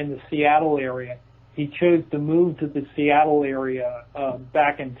in the Seattle area. He chose to move to the Seattle area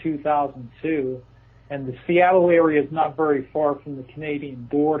back in 2002, and the Seattle area is not very far from the Canadian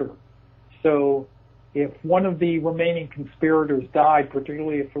border. So if one of the remaining conspirators died,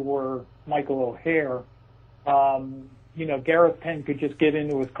 particularly if it were Michael O'Hare, Gareth Penn could just get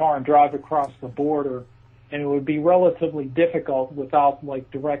into his car and drive across the border, and it would be relatively difficult without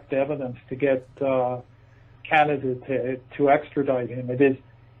direct evidence to get Canada to extradite him.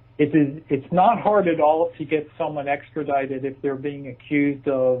 It's not hard at all to get someone extradited if they're being accused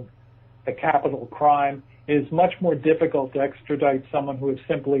of a capital crime. It is much more difficult to extradite someone who is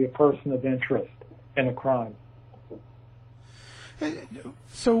simply a person of interest in a crime.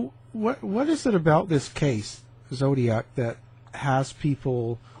 So what is it about this case, Zodiac, that has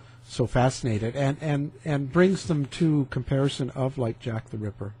people so fascinated and brings them to comparison of Jack the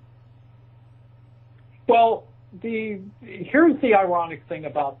Ripper? Well, here's the ironic thing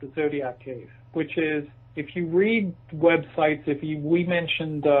about the Zodiac case, which is if you read websites, we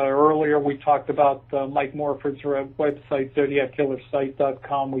mentioned earlier, we talked about Mike Morford's website,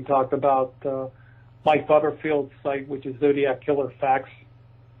 ZodiacKillerSite.com. We talked about Mike Butterfield's site, which is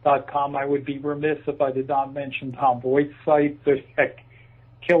ZodiacKillerFacts.com. I would be remiss if I did not mention Tom Voigt's site,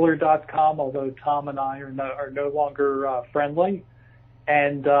 ZodiacKiller.com, although Tom and I are no longer friendly.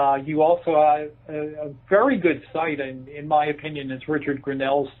 And you also have a very good site, in my opinion, is Richard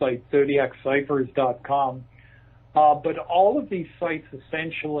Grinnell's site, ZodiacCiphers.com. But all of these sites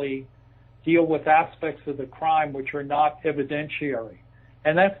essentially deal with aspects of the crime which are not evidentiary.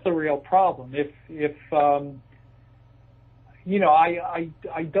 And that's the real problem. I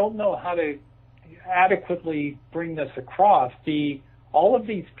don't know how to adequately bring this across. All of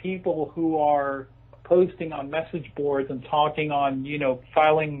these people who are posting on message boards and talking on,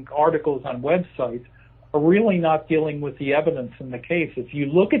 filing articles on websites are really not dealing with the evidence in the case. If you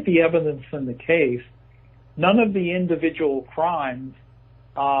look at the evidence in the case, none of the individual crimes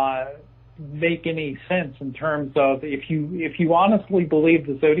make any sense in terms of if you honestly believe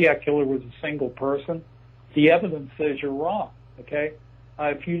the Zodiac Killer was a single person, the evidence says you're wrong. Okay,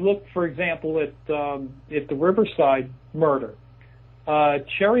 if you look, for example, at the Riverside murder,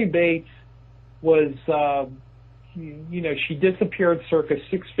 Sherry Bates was, she disappeared circa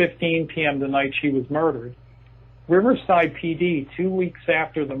 6:15 p.m. the night she was murdered. Riverside PD, 2 weeks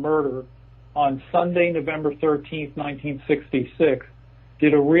after the murder, on Sunday, November 13th, 1966,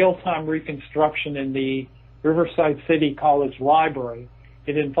 did a real-time reconstruction in the Riverside City College Library.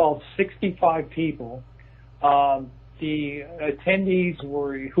 It involved 65 people. The attendees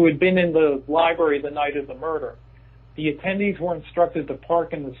who had been in the library the night of the murder. The attendees were instructed to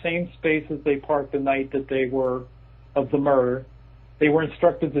park in the same spaces they parked the night that they were of the murder. They were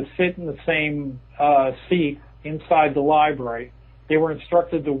instructed to sit in the same seat inside the library. They were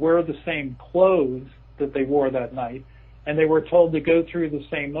instructed to wear the same clothes that they wore that night, and they were told to go through the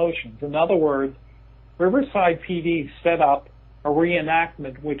same motions. In other words, Riverside PD set up a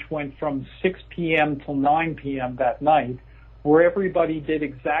reenactment which went from 6 p.m. till 9 p.m. that night, where everybody did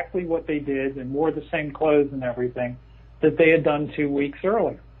exactly what they did and wore the same clothes and everything that they had done 2 weeks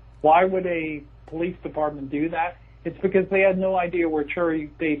earlier. Why would a police department do that? It's because they had no idea where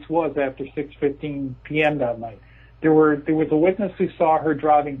Cherry Bates was after 6:15 p.m. that night. There was a witness who saw her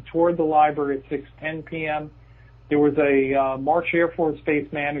driving toward the library at 6:10 p.m. There was a March Air Force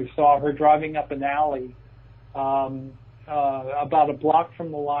Base man who saw her driving up an alley about a block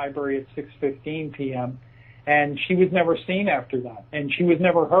from the library at 6:15 p.m. And she was never seen after that, and she was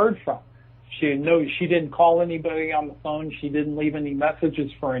never heard from. She didn't call anybody on the phone. She didn't leave any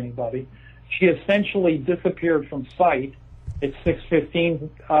messages for anybody. She essentially disappeared from sight at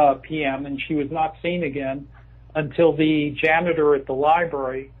 6:15 p.m. and she was not seen again until the janitor at the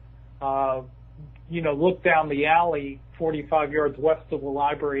library, looked down the alley 45 yards west of the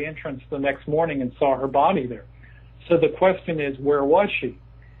library entrance the next morning and saw her body there. So the question is, where was she?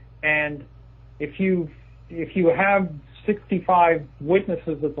 And if you have 65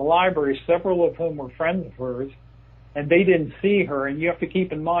 witnesses at the library, several of whom were friends of hers, and they didn't see her, and you have to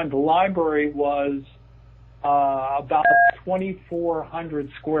keep in mind the library was about 2,400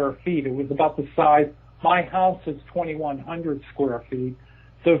 square feet. It was about the size. My house is 2,100 square feet.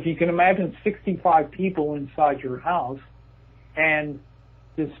 So if you can imagine 65 people inside your house, and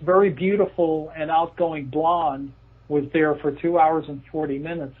this very beautiful and outgoing blonde was there for 2 hours and 40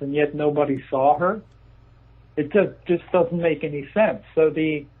 minutes, and yet nobody saw her, it just doesn't make any sense. So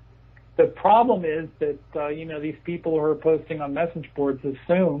the problem is that, these people who are posting on message boards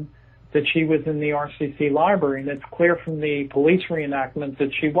assume that she was in the RCC library, and it's clear from the police reenactment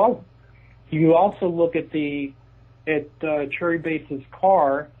that she wasn't. You also look at Cherry Bates's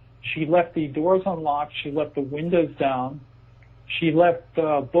car. She left the doors unlocked. She left the windows down. She left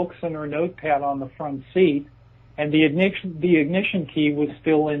books in her notepad on the front seat, and the ignition key was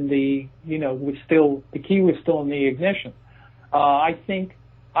still in the key was still in the ignition. I think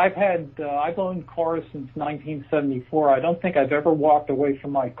I've owned cars since 1974. I don't think I've ever walked away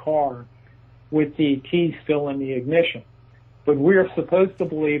from my car with the key still in the ignition. But we are supposed to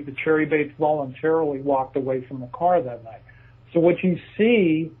believe that Cherry Bates voluntarily walked away from the car that night. So what you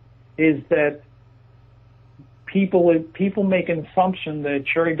see is that people make an assumption that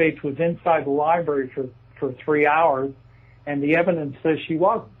Cherry Bates was inside the library for 3 hours, and the evidence says she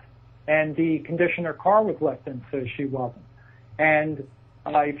wasn't. And the condition her car was left in says she wasn't. And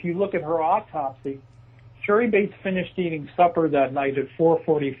if you look at her autopsy, Cherry Bates finished eating supper that night at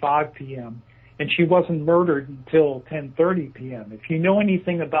 4:45 p.m., and she wasn't murdered until 10:30 p.m. If you know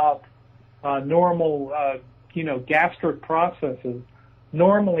anything about normal, gastric processes,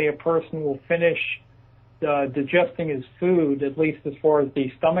 normally a person will finish digesting his food, at least as far as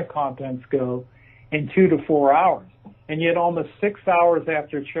the stomach contents go, in 2 to 4 hours. And yet almost 6 hours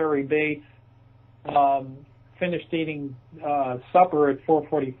after Cherry Bates finished eating supper at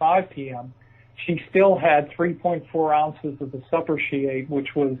 4:45 p.m., she still had 3.4 ounces of the supper she ate,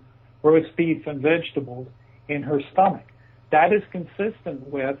 which was roast beef and vegetables, in her stomach. That is consistent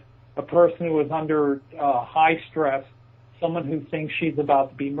with a person who is under high stress, someone who thinks she's about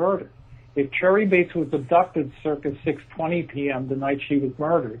to be murdered. If Cherry Bates was abducted circa 6:20 p.m. the night she was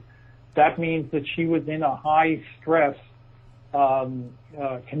murdered, that means that she was in a high stress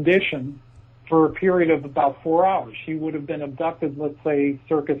condition for a period of about 4 hours. She would have been abducted, let's say,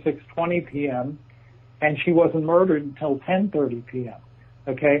 circa 6:20 p.m., and she wasn't murdered until 10:30 p.m.,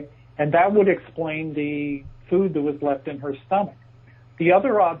 okay? And that would explain the food that was left in her stomach. The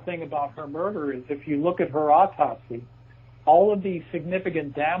other odd thing about her murder is if you look at her autopsy, all of the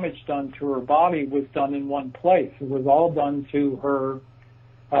significant damage done to her body was done in one place. It was all done to her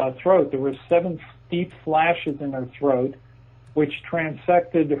throat. There were 7 deep slashes in her throat, which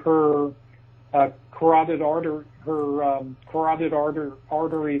transected her carotid arteries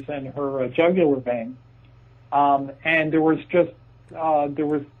and her jugular vein, and there was just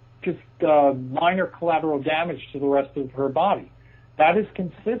minor collateral damage to the rest of her body. That is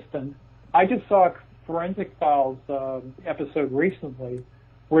consistent. I just saw a Forensic Files episode recently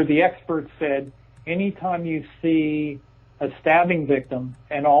where the expert said anytime you see a stabbing victim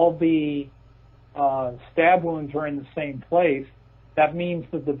and all the stab wounds are in the same place, that means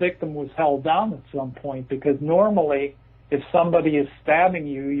that the victim was held down at some point, because normally if somebody is stabbing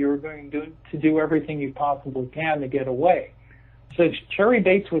you, you're going to do everything you possibly can to get away. So Cherry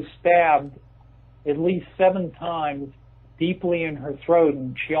Bates was stabbed at least 7 times deeply in her throat,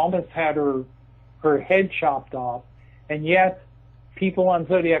 and she almost had her head chopped off, and yet people on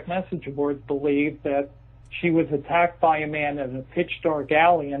Zodiac message boards believe that she was attacked by a man in a pitch-dark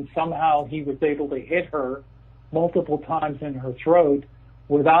alley, and somehow he was able to hit her multiple times in her throat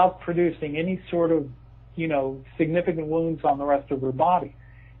without producing any sort of significant wounds on the rest of her body.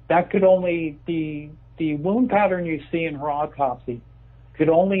 That could only, the wound pattern you see in her autopsy could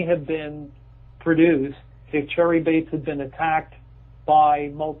only have been produced if Cherry Bates had been attacked by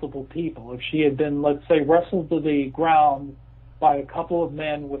multiple people. If she had been, let's say, wrestled to the ground by a couple of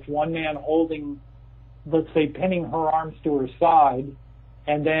men with one man holding, let's say, pinning her arms to her side,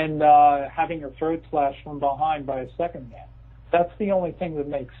 and then having her throat slashed from behind by a second man. That's the only thing that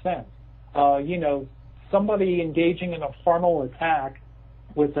makes sense. Somebody engaging in a frontal attack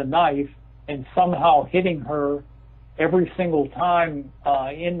with a knife and somehow hitting her every single time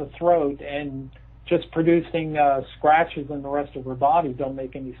in the throat and just producing scratches in the rest of her body doesn't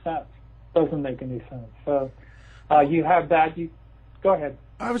make any sense. So you have that. Go ahead.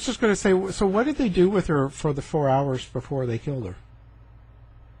 I was just going to say, so what did they do with her for the 4 hours before they killed her?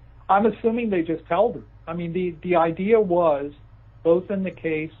 I'm assuming they just held her. I mean, the idea was, both in the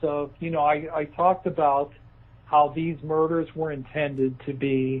case of, I talked about how these murders were intended to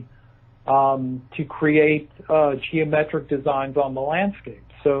be, to create geometric designs on the landscape.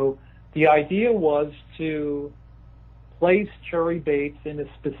 So the idea was to place Cherry Bates in a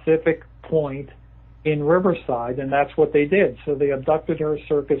specific point in Riverside, and that's what they did. So they abducted her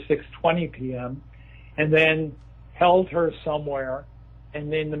circa 6:20 p.m. and then held her somewhere.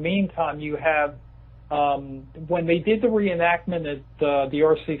 And in the meantime, you have, when they did the reenactment at the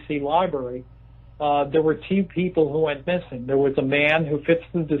RCC library, there were two people who went missing. There was a man who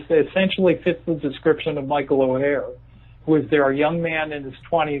essentially fits the description of Michael O'Hare, who was there, a young man in his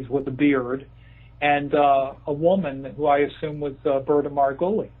 20s with a beard, and a woman who I assume was Berta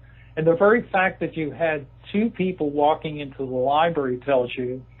Margulli. And the very fact that you had two people walking into the library tells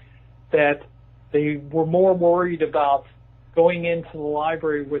you that they were more worried about going into the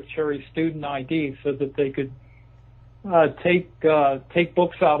library with Cherry's student ID so that they could take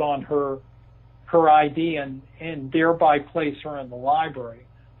books out on her ID and thereby place her in the library.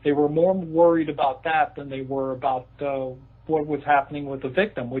 They were more worried about that than they were about what was happening with the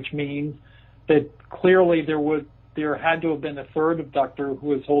victim, which means that clearly there had to have been a third abductor who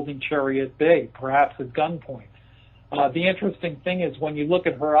was holding Cherry at bay, perhaps at gunpoint. The interesting thing is when you look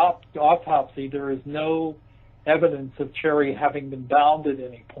at her autopsy, there is no evidence of Cherry having been bound at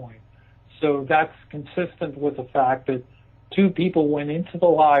any point. So that's consistent with the fact that two people went into the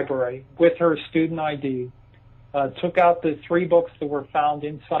library with her student ID, took out the 3 books that were found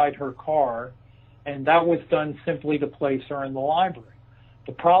inside her car, and that was done simply to place her in the library.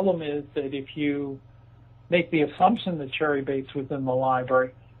 The problem is that if you make the assumption that Cherry Bates was in the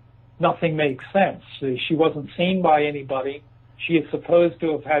library, nothing makes sense. She wasn't seen by anybody. She is supposed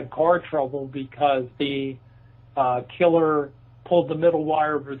to have had car trouble because the killer pulled the middle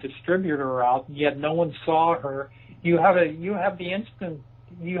wire of her distributor out, yet no one saw her. You have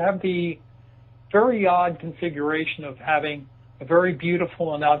the very odd configuration of having a very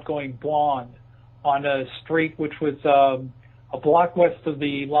beautiful and outgoing blonde on a street which was a block west of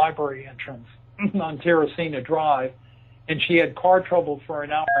the library entrance on Terracina Drive, and she had car trouble for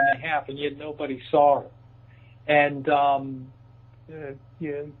an hour and a half, and yet nobody saw her. And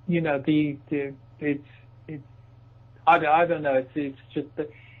I don't know. It's just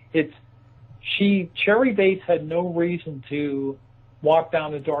Cherry Bates had no reason to walk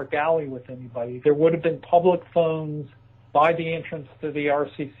down a dark alley with anybody. There would have been public phones by the entrance to the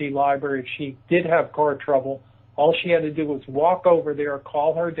RCC library. If she did have car trouble, all she had to do was walk over there,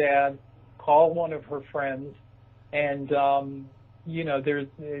 call her dad, call one of her friends, and her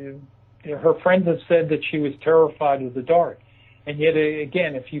friends have said that she was terrified of the dark. And yet,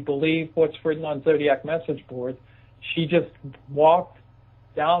 again, if you believe what's written on Zodiac message boards, she just walked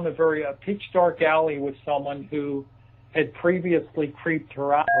down a pitch dark alley with someone who had previously creeped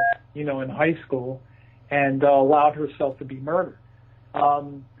her out, in high school, and allowed herself to be murdered.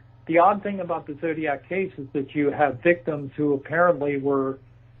 The odd thing about the Zodiac case is that you have victims who apparently were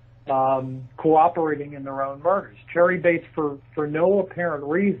cooperating in their own murders. Cherry Bates, for no apparent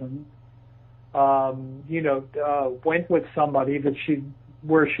reason, went with somebody that she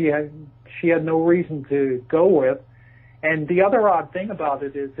had no reason to go with. And the other odd thing about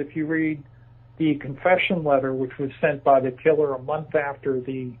it is, if you read the confession letter, which was sent by the killer a month after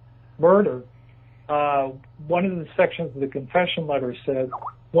the murder, one of the sections of the confession letter said,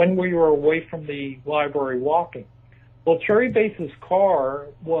 "When we were away from the library walking." Well, Cherry Bates' car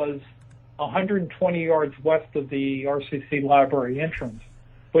was 120 yards west of the RCC library entrance,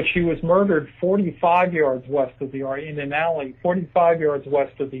 but she was murdered 45 yards west of in an alley, 45 yards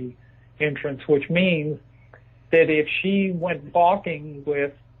west of the entrance, which means that if she went walking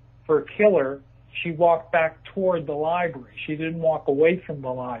with her killer, she walked back toward the library. She didn't walk away from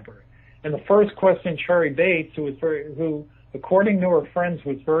the library. And the first question, Cherry Bates, who according to her friends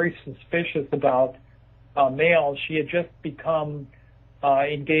was very suspicious about males, she had just become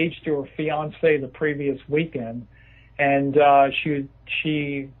engaged to her fiance the previous weekend, and she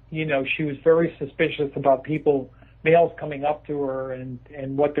was very suspicious about males coming up to her and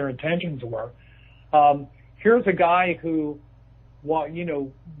what their intentions were. Here's a guy who,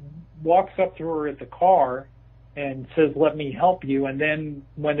 walks up to her at the car and says, "Let me help you," and then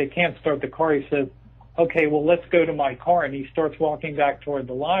when they can't start the car, he says, "Okay, well, let's go to my car," and he starts walking back toward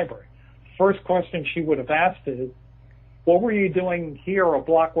the library. First question she would have asked is, what were you doing here a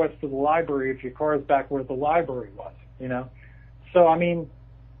block west of the library if your car is back where the library was, So, I mean,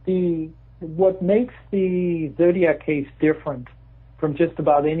 what makes the Zodiac case different from just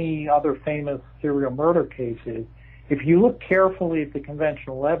about any other famous serial murder case is, if you look carefully at the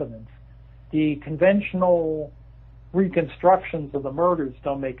conventional evidence, the conventional reconstructions of the murders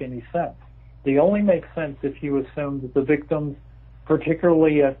don't make any sense. They only make sense if you assume that the victims,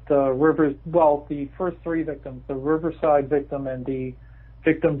 particularly at the first three victims, the Riverside victim and the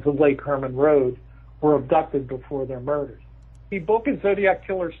victims of Lake Herman Road, were abducted before their murders. The book is Zodiac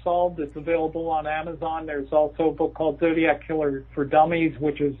Killer Solved. It's available on Amazon. There's also a book called Zodiac Killer for Dummies,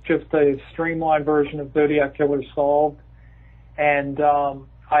 which is just a streamlined version of Zodiac Killer Solved. And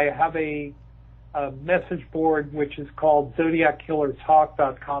I have a message board which is called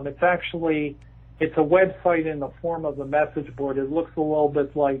ZodiacKillersHawk.com. It's a website in the form of a message board. It looks a little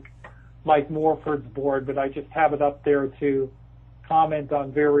bit like Mike Morford's board, but I just have it up there to comment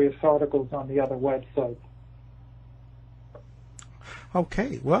on various articles on the other websites.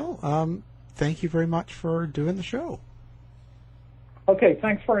 Okay, well, thank you very much for doing the show. Okay,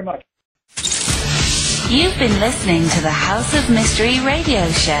 thanks very much. You've been listening to the House of Mystery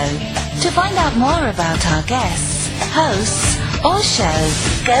radio show. To find out more about our guests, hosts, or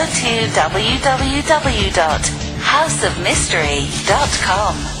shows, go to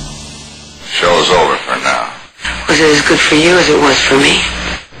www.houseofmystery.com. Show's over for now. Was it as good for you as it was for me?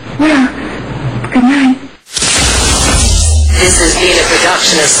 Well, good night. This has been a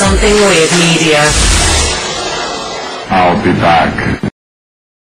production of Something Weird Media. I'll be back.